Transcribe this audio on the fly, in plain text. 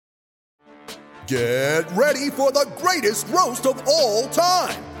Get ready for the greatest roast of all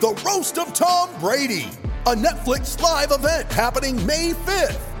time, the Roast of Tom Brady, a Netflix live event happening May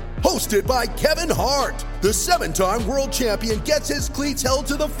 5th. Hosted by Kevin Hart, the 7-time world champion gets his cleats held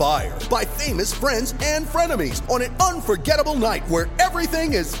to the fire by famous friends and frenemies on an unforgettable night where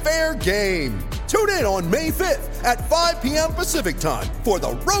everything is fair game. Tune in on May 5th at 5 p.m. Pacific time for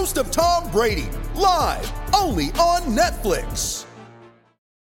the Roast of Tom Brady, live only on Netflix.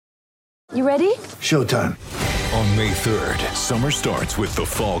 You ready? Showtime. On May 3rd, summer starts with The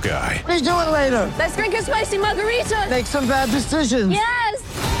Fall Guy. Let's do it later. Let's drink a spicy margarita. Make some bad decisions. Yes!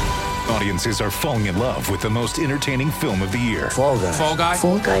 Audiences are falling in love with the most entertaining film of the year. Fall Guy. Fall Guy?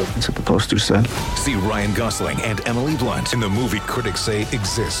 Fall guy. That's what the poster said. See Ryan Gosling and Emily Blunt in the movie critics say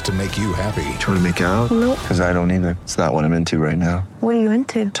exists to make you happy. Trying to make it out? Nope. Because I don't either. It's not what I'm into right now. What are you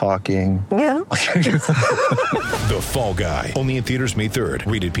into? Talking. Yeah. The Fall Guy. Only in theaters May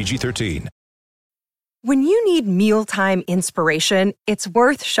 3rd. Rated PG-13. When you need mealtime inspiration, it's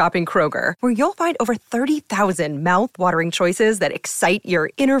worth shopping Kroger, where you'll find over 30,000 mouth-watering choices that excite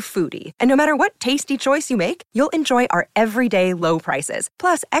your inner foodie. And no matter what tasty choice you make, you'll enjoy our everyday low prices,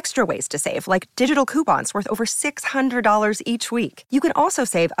 plus extra ways to save, like digital coupons worth over $600 each week. You can also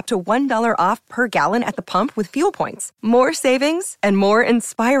save up to $1 off per gallon at the pump with fuel points. More savings and more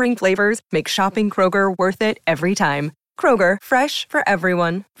inspiring flavors make shopping Kroger worth it every time. Kroger, fresh for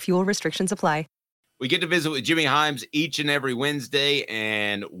everyone. Fuel restrictions apply. We get to visit with Jimmy Hyams each and every Wednesday,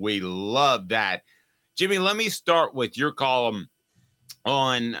 and we love that. Jimmy, let me start with your column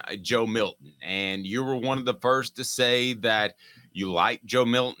on Joe Milton. And you were one of the first to say that you like Joe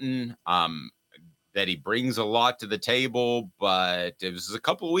Milton, that he brings a lot to the table, but it was a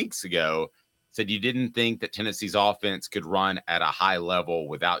couple of weeks ago, said you didn't think that Tennessee's offense could run at a high level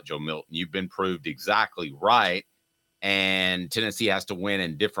without Joe Milton. You've been proved exactly right. And Tennessee has to win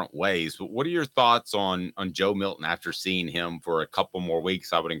in different ways. But what are your thoughts on Joe Milton after seeing him for a couple more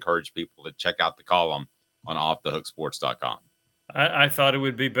weeks? I would encourage people to check out the column on offthehooksports.com. I thought it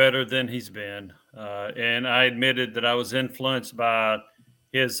would be better than he's been. And I admitted that I was influenced by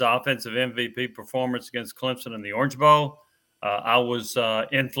his offensive MVP performance against Clemson in the Orange Bowl. I was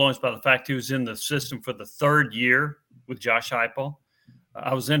influenced by the fact he was in the system for the third year with Josh Heupel.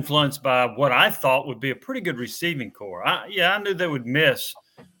 I was influenced by what I thought would be a pretty good receiving core. I knew they would miss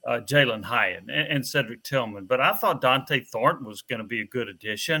Jalen Hyatt and Cedric Tillman, but I thought Dante Thornton was going to be a good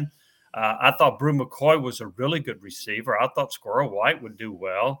addition. I thought Brew McCoy was a really good receiver. I thought Squirrel White would do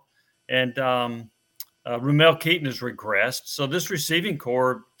well. And Rumel Keaton has regressed. So this receiving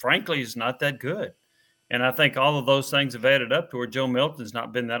core, frankly, is not that good. And I think all of those things have added up to where Joe Milton's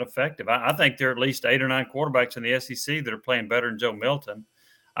not been that effective. I think there are at least 8 or 9 quarterbacks in the SEC that are playing better than Joe Milton.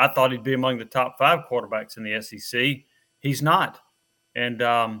 I thought he'd be among the top 5 quarterbacks in the SEC. He's not. And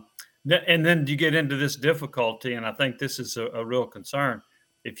then you get into this difficulty, and I think this is a real concern.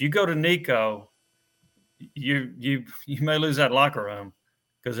 If you go to Nico, you may lose that locker room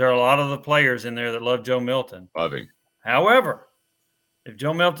because there are a lot of the players in there that love Joe Milton. Love him. However, if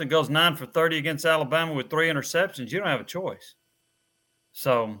Joe Milton goes 9 for 30 against Alabama with 3 interceptions, you don't have a choice.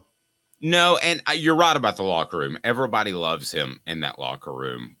 So, no, and you're right about the locker room. Everybody loves him in that locker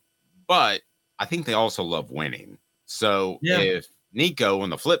room, but I think they also love winning. So if Nico on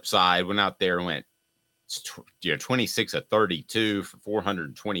the flip side went out there and went 26 of 32 for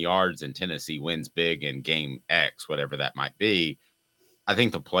 420 yards and Tennessee wins big in game X, whatever that might be, I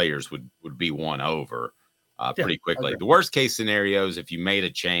think the players would be won over. Pretty quickly. Okay. The worst case scenario is if you made a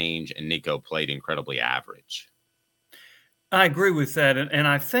change and Nico played incredibly average. I agree with that. And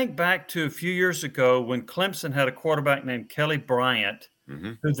I think back to a few years ago when Clemson had a quarterback named Kelly Bryant,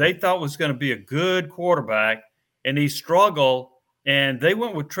 who they thought was going to be a good quarterback, and he struggled. And they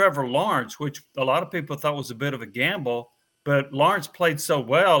went with Trevor Lawrence, which a lot of people thought was a bit of a gamble. But Lawrence played so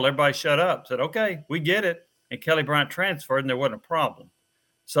well, everybody shut up, said, okay, we get it. And Kelly Bryant transferred, and there wasn't a problem.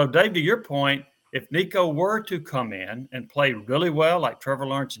 So, Dave, to your point, if Nico were to come in and play really well like Trevor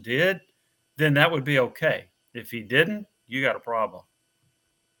Lawrence did, then that would be okay. If he didn't, you got a problem.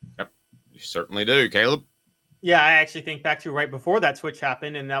 Yep, you certainly do, Caleb. Yeah, I actually think back to right before that switch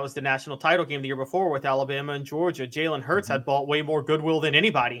happened, and that was the national title game the year before with Alabama and Georgia. Jalen Hurts had bought way more goodwill than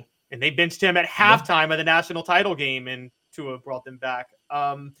anybody, and they benched him at halftime of the national title game, and Tua brought them back.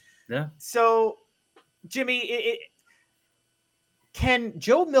 So, Jimmy, can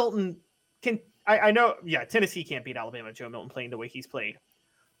Joe Milton – I know, Tennessee can't beat Alabama, Joe Milton playing the way he's played.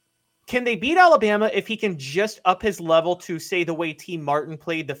 Can they beat Alabama if he can just up his level to, say, the way T. Martin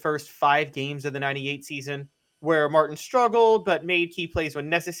played the first 5 games of the 98 season, where Martin struggled but made key plays when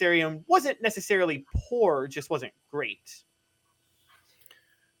necessary and wasn't necessarily poor, just wasn't great?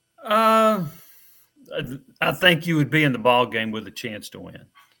 I think you would be in the ball game with a chance to win.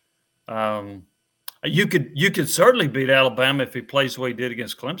 You could certainly beat Alabama if he plays the way he did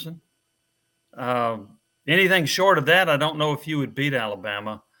against Clemson. Anything short of that, I don't know if you would beat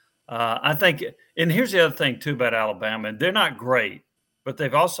Alabama. I think, and here's the other thing too about Alabama. They're not great, but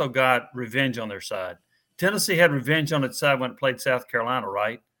they've also got revenge on their side. Tennessee had revenge on its side when it played South Carolina,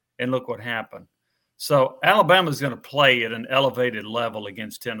 right? And look what happened. So Alabama's going to play at an elevated level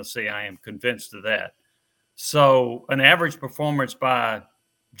against Tennessee. I am convinced of that. So an average performance by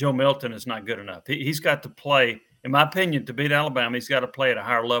Joe Milton is not good enough. He's got to play, in my opinion, to beat Alabama, he's got to play at a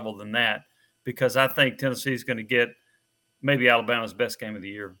higher level than that, because I think Tennessee is going to get maybe Alabama's best game of the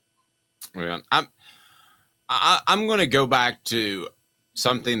year. Yeah, I'm going to go back to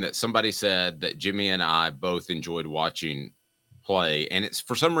something that somebody said that Jimmy and I both enjoyed watching play, and it's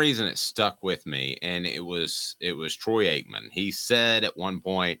for some reason it stuck with me, and it was Troy Aikman. He said at one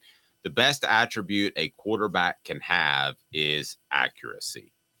point, the best attribute a quarterback can have is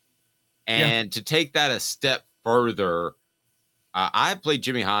accuracy. And to take that a step further, I played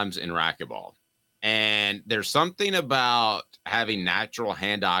Jimmy Hyams in racquetball, and there's something about having natural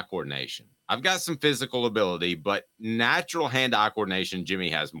hand-eye coordination. I've got some physical ability, but natural hand-eye coordination, Jimmy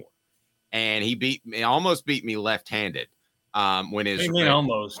has more. And he almost beat me left-handed. When his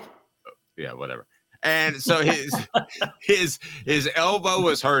almost. Yeah, whatever. And so his elbow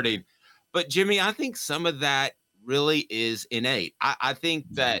was hurting. But Jimmy, I think some of that really is innate. I think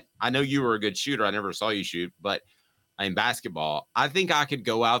that, I know you were a good shooter. I never saw you shoot, but in basketball, I think I could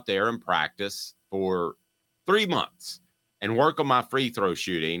go out there and practice for 3 months and work on my free throw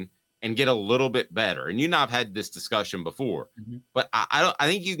shooting and get a little bit better. And you and I have had this discussion before, but I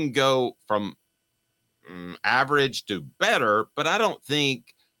think you can go from average to better, but I don't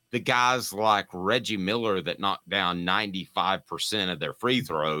think the guys like Reggie Miller that knocked down 95% of their free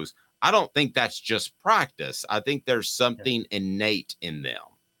throws, I don't think that's just practice. I think there's something innate in them.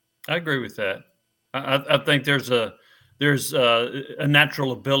 I agree with that. I think there's a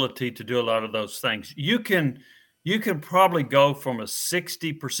natural ability to do a lot of those things. You can probably go from a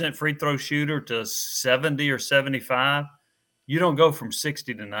 60% free throw shooter to 70 or 75. You don't go from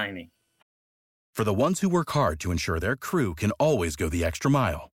 60 to 90. For the ones who work hard to ensure their crew can always go the extra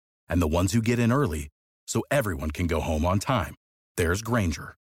mile, and the ones who get in early so everyone can go home on time, there's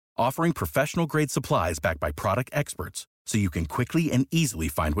Grainger, offering professional-grade supplies backed by product experts so you can quickly and easily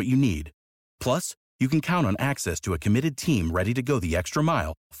find what you need. Plus, you can count on access to a committed team ready to go the extra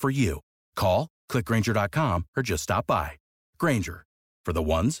mile for you. Call, click Grainger.com, or just stop by. Grainger, for the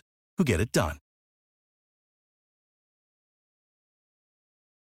ones who get it done.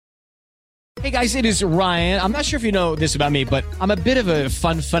 Hey guys, it is Ryan. I'm not sure if you know this about me, but I'm a bit of a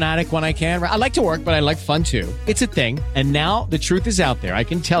fun fanatic when I can. I like to work, but I like fun too. It's a thing. And now the truth is out there. I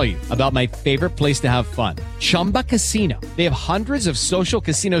can tell you about my favorite place to have fun. Chumba Casino. They have hundreds of social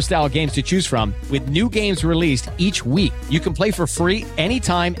casino style games to choose from with new games released each week. You can play for free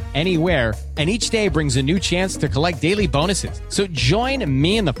anytime, anywhere. And each day brings a new chance to collect daily bonuses. So join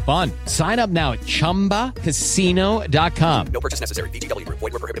me in the fun. Sign up now at ChumbaCasino.com. No purchase necessary. VGW. Void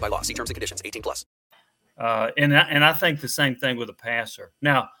where prohibited by law. See terms and conditions. 18+. And I think the same thing with a passer.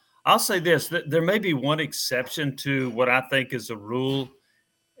 Now, I'll say this. There may be one exception to what I think is a rule.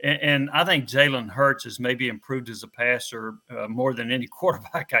 And I think Jalen Hurts has maybe improved as a passer more than any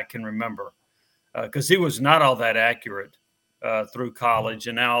quarterback I can remember, because he was not all that accurate through college,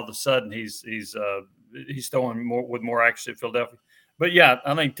 and now all of a sudden he's throwing more accuracy at Philadelphia. But yeah,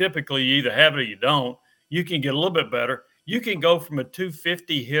 I think typically you either have it or you don't. You can get a little bit better. You can go from a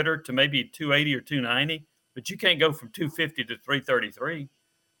 250 hitter to maybe 280 or 290, but you can't go from 250 to 333.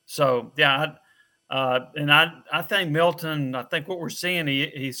 So yeah, and I think Milton. I think what we're seeing,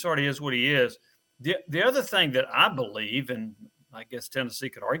 he sort of is what he is. The other thing that I believe, and I guess Tennessee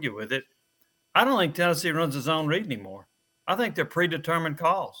could argue with it, I don't think Tennessee runs his own read anymore. I think they're predetermined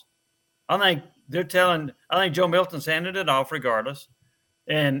calls. I think Joe Milton's handed it off regardless.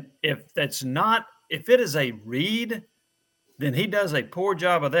 And if it is a read, then he does a poor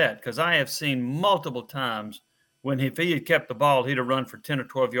job of that, because I have seen multiple times when if he had kept the ball, he'd have run for 10 or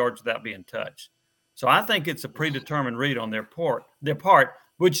 12 yards without being touched. So I think it's a predetermined read on their part,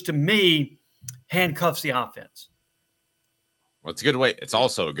 which to me handcuffs the offense. Well, it's a good way. It's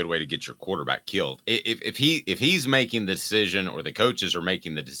also a good way to get your quarterback killed. If he's making the decision, or the coaches are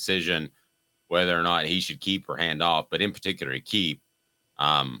making the decision whether or not he should keep or hand off, but in particular keep,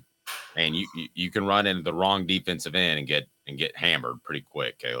 and you can run into the wrong defensive end and get hammered pretty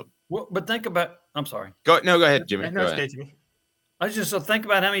quick, Caleb. Well, but think about. I'm sorry. Go ahead, Jimmy. No, go ahead. Jimmy. I just think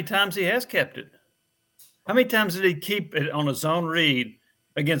about how many times he has kept it. How many times did he keep it on a zone read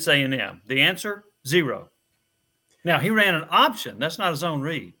against A&M? The answer: 0. Now, he ran an option. That's not his own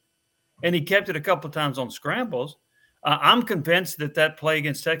read. And he kept it a couple of times on scrambles. I'm convinced that play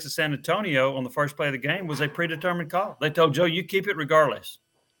against Texas San Antonio on the first play of the game was a predetermined call. They told Joe, you keep it regardless.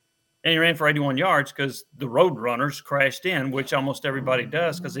 And he ran for 81 yards because the road runners crashed in, which almost everybody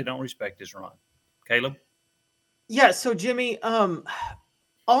does because they don't respect his run. Caleb? Yeah, so Jimmy, on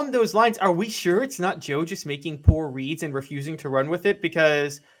those lines, are we sure it's not Joe just making poor reads and refusing to run with it?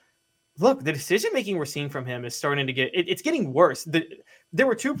 Because, look, the decision-making we're seeing from him is starting to it's getting worse. There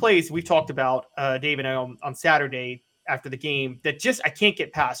were 2 plays we talked about, Dave and I, on Saturday after the game that just I can't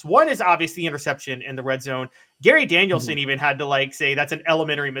get past. One is obviously interception in the red zone. Gary Danielson even had to say that's an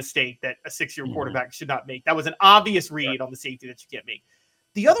elementary mistake that a 6-year quarterback should not make. That was an obvious read on the safety that you can't make.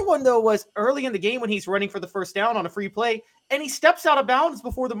 The other one, though, was early in the game when he's running for the first down on a free play, and he steps out of bounds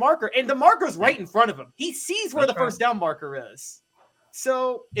before the marker, and the marker's right in front of him. He sees where the first down marker is.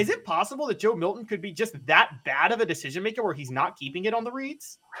 So is it possible that Joe Milton could be just that bad of a decision maker where he's not keeping it on the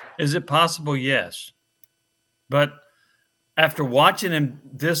reads? Is it possible? Yes. But after watching him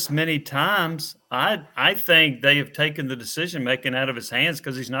this many times, I think they have taken the decision making out of his hands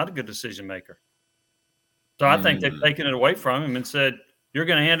because he's not a good decision maker. So I think they've taken it away from him and said, you're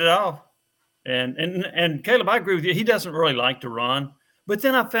going to hand it off. And Caleb, I agree with you. He doesn't really like to run. But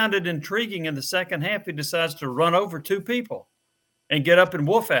then I found it intriguing in the second half, he decides to run over 2 people and get up and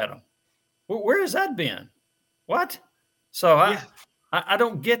wolf at them. Where has that been? What? So I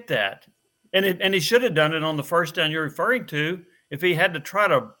don't get that. And he should have done it on the first down you're referring to. If he had to try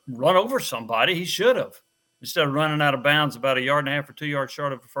to run over somebody, he should have, instead of running out of bounds about 1.5 yards or 2 yards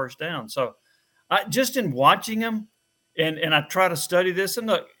short of a first down. So just in watching him, and I try to study this, and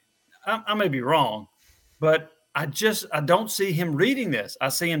look, I may be wrong, but I don't see him reading this. I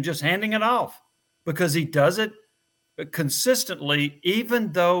see him just handing it off because he does it consistently,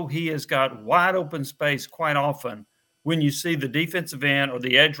 even though he has got wide open space quite often when you see the defensive end or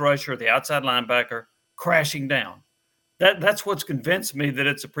the edge rusher or the outside linebacker crashing down. That's what's convinced me that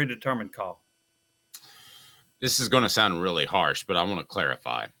it's a predetermined call. This is going to sound really harsh, but I want to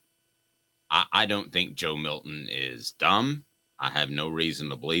clarify. I don't think Joe Milton is dumb. I have no reason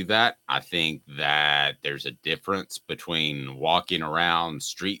to believe that. I think that there's a difference between walking around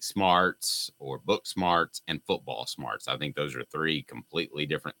street smarts or book smarts and football smarts. I think those are 3 completely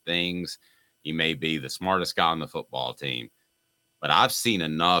different things. He may be the smartest guy on the football team, but I've seen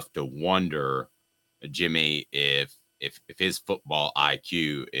enough to wonder, Jimmy, if his football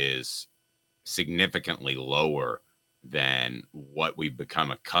IQ is significantly lower than what we've become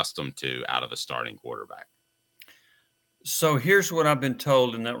accustomed to out of a starting quarterback. So here's what I've been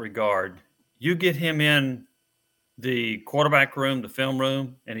told in that regard. You get him in the quarterback room, the film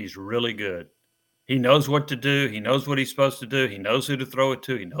room, and he's really good. He knows what to do. He knows what he's supposed to do. He knows who to throw it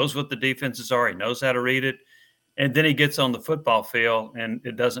to. He knows what the defenses are. He knows how to read it. And then he gets on the football field, and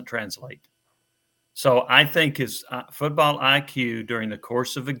it doesn't translate. So I think his football IQ during the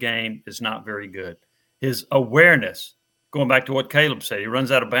course of a game is not very good. His awareness, going back to what Caleb said, he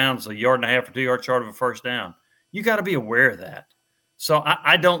runs out of bounds 1.5 yards or 2 yards short of a first down. You got to be aware of that. So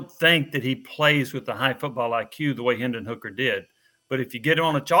I don't think that he plays with the high football IQ the way Hendon Hooker did. But if you get him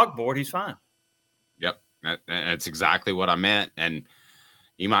on a chalkboard, he's fine. Yep, that's exactly what I meant. And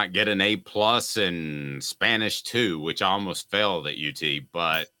he might get an A+ in Spanish too, which I almost failed at UT.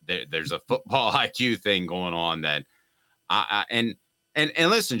 But there's a football IQ thing going on that and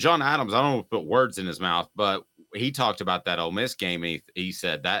listen, John Adams, I don't want to put words in his mouth, but he talked about that Ole Miss game. He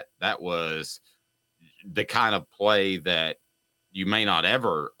said that was the kind of play that you may not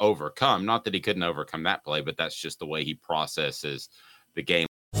ever overcome. Not that he couldn't overcome that play, but that's just the way he processes the game.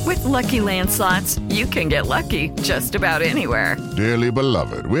 With Lucky Land Slots, you can get lucky just about anywhere. Dearly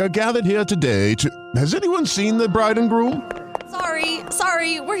beloved, we are gathered here today to... Has anyone seen the bride and groom?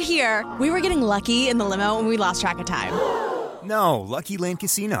 Sorry, we're here. We were getting lucky in the limo and we lost track of time. No, Lucky Land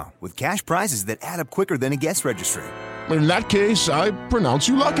Casino, with cash prizes that add up quicker than a guest registry. In that case, I pronounce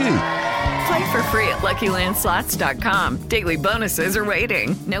you lucky. Play for free at LuckyLandSlots.com. Daily bonuses are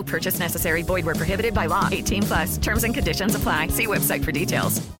waiting. No purchase necessary. Void where prohibited by law. 18+. Terms and conditions apply. See website for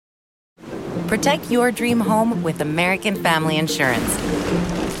details. Protect your dream home with American Family Insurance.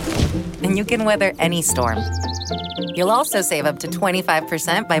 And you can weather any storm. You'll also save up to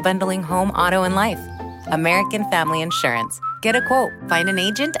 25% by bundling home, auto, and life. American Family Insurance. Get a quote. Find an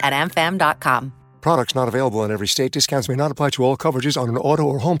agent at amfam.com. Products not available in every state. Discounts may not apply to all coverages on an auto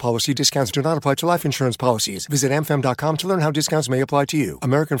or home policy. Discounts do not apply to life insurance policies. Visit amfam.com to learn how discounts may apply to you.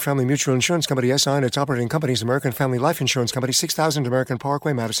 American Family Mutual Insurance Company, SI, and its operating companies, American Family Life Insurance Company, 6000 American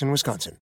Parkway, Madison, Wisconsin.